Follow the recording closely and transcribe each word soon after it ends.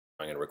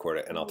I'm going to record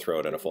it and I'll throw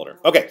it in a folder.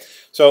 Okay,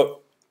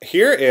 so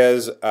here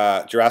is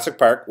Jurassic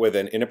Park with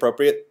an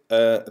inappropriate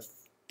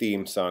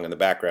theme song in the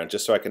background,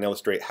 just so I can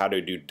illustrate how to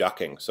do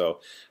ducking. So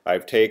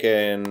I've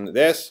taken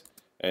this,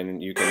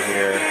 and you can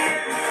hear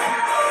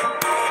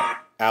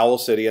Owl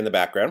City in the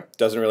background.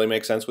 Doesn't really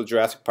make sense with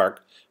Jurassic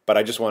Park, but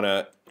I just want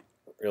to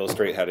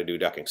illustrate how to do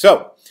ducking.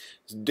 So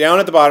down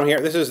at the bottom here,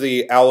 this is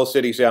the Owl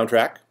City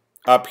soundtrack.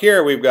 Up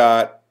here we've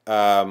got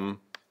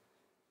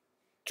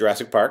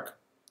Jurassic Park,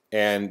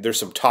 and there's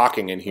some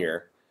talking in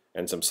here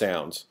and some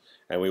sounds,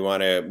 and we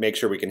want to make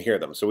sure we can hear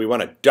them. So we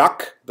want to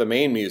duck the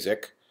main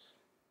music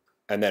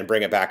and then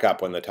bring it back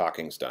up when the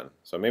talking's done.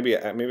 So maybe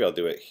I'll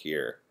do it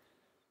here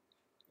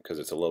because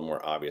it's a little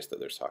more obvious that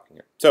there's talking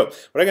here. So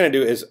what I'm going to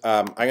do is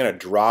I'm going to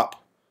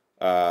drop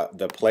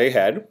the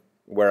playhead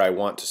where I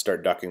want to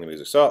start ducking the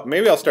music. So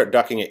maybe I'll start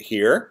ducking it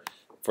here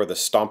for the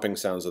stomping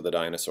sounds of the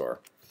dinosaur.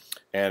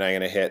 And I'm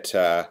going to hit,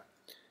 so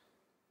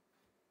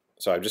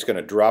I'm just going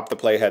to drop the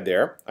playhead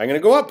there. I'm going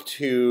to go up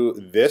to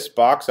this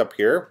box up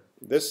here.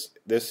 This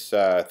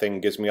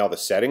thing gives me all the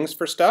settings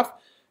for stuff.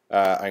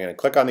 I'm going to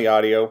click on the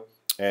audio,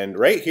 and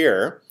right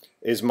here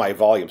is my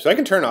volume. So I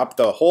can turn up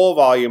the whole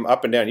volume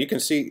up and down. You can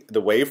see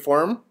the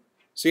waveform.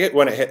 See it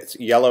when it hits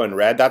yellow and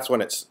red? That's when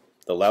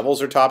the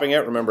levels are topping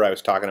out. Remember I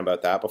was talking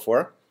about that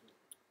before?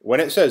 When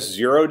it says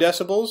 0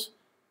 decibels,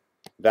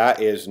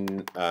 that is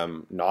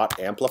not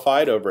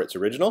amplified over its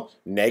original.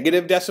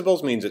 Negative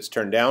decibels means it's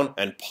turned down,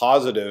 and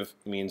positive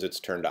means it's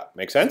turned up.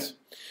 Make sense?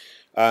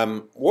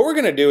 What we're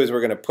going to do is we're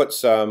going to put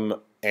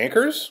some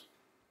anchors,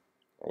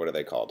 or what are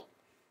they called?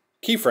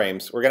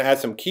 Keyframes. We're going to add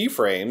some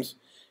keyframes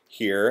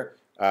here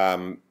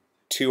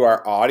to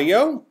our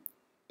audio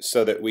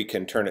so that we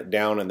can turn it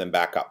down and then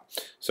back up.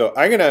 So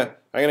I'm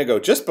gonna go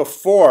just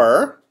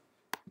before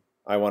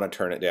I want to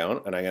turn it down,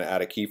 and I'm going to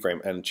add a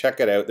keyframe, and check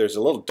it out. There's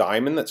a little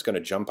diamond that's going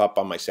to jump up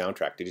on my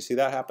soundtrack. Did you see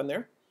that happen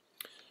there?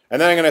 And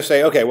then I'm going to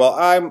say, okay, well,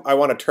 I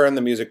want to turn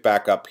the music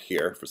back up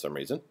here for some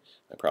reason.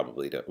 I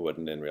probably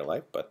wouldn't in real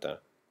life, but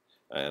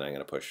and I'm going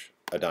to push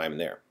a diamond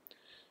there.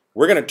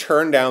 We're going to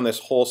turn down this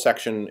whole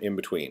section in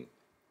between.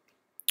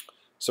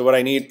 So what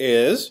I need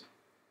is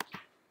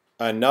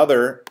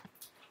another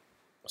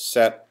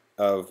set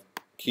of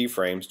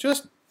keyframes,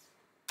 just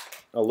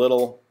a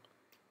little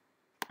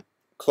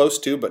close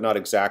to, but not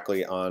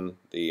exactly on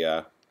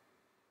the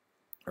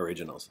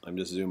originals. I'm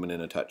just zooming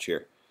in a touch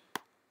here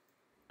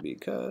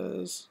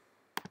because,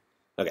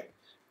 okay,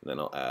 and then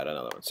I'll add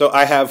another one. So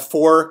I have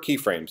 4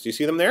 keyframes. Do you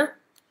see them there?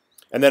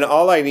 And then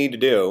all I need to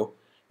do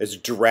is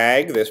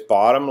drag this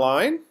bottom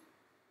line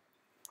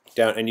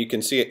down, and you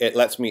can see it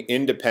lets me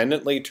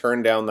independently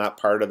turn down that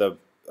part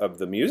of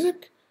the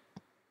music.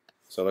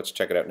 So let's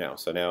check it out now.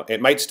 So now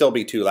it might still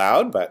be too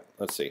loud, but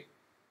let's see.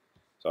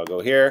 So I'll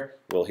go here,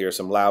 we'll hear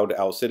some loud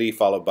Owl City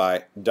followed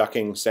by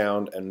ducking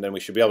sound, and then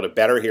we should be able to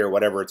better hear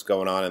whatever it's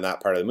going on in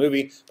that part of the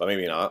movie, but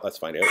maybe not. Let's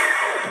find out.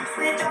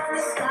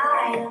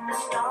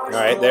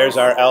 Alright, there's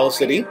our Owl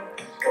City,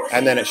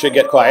 and then it should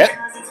get quiet.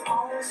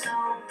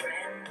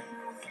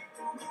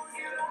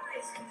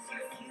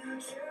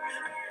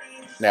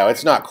 Now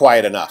it's not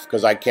quiet enough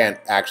because I can't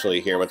actually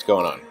hear what's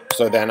going on.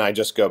 So then I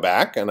just go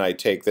back and I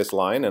take this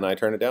line and I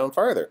turn it down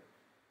farther.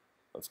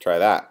 Let's try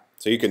that.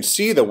 So you can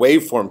see the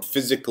waveform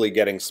physically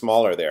getting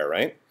smaller there,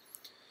 right?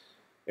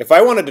 If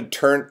I wanted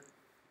to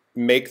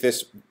make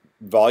this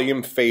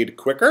volume fade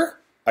quicker,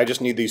 I just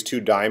need these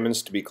 2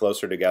 diamonds to be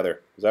closer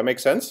together. Does that make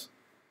sense?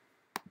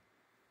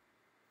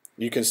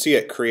 You can see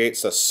it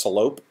creates a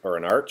slope or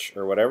an arch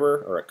or whatever,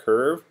 or a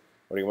curve,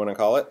 what do you want to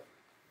call it?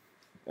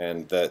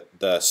 And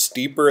the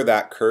steeper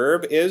that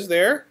curve is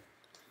there,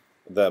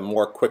 the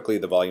more quickly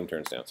the volume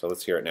turns down. So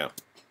let's hear it now.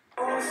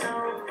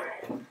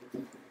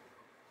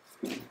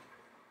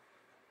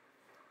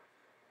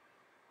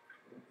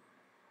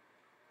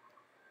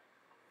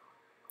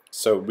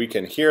 So we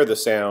can hear the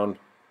sound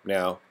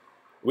now.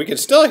 We can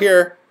still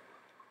hear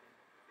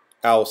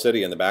Owl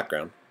City in the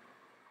background,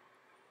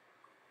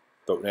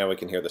 but now we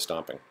can hear the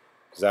stomping.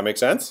 Does that make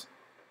sense?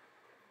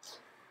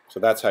 So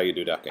that's how you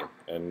do ducking.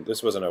 And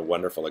this wasn't a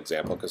wonderful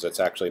example because it's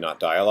actually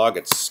not dialogue,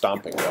 it's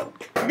stomping. But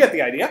you get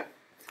the idea.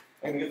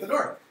 I can get the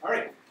door. All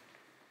right.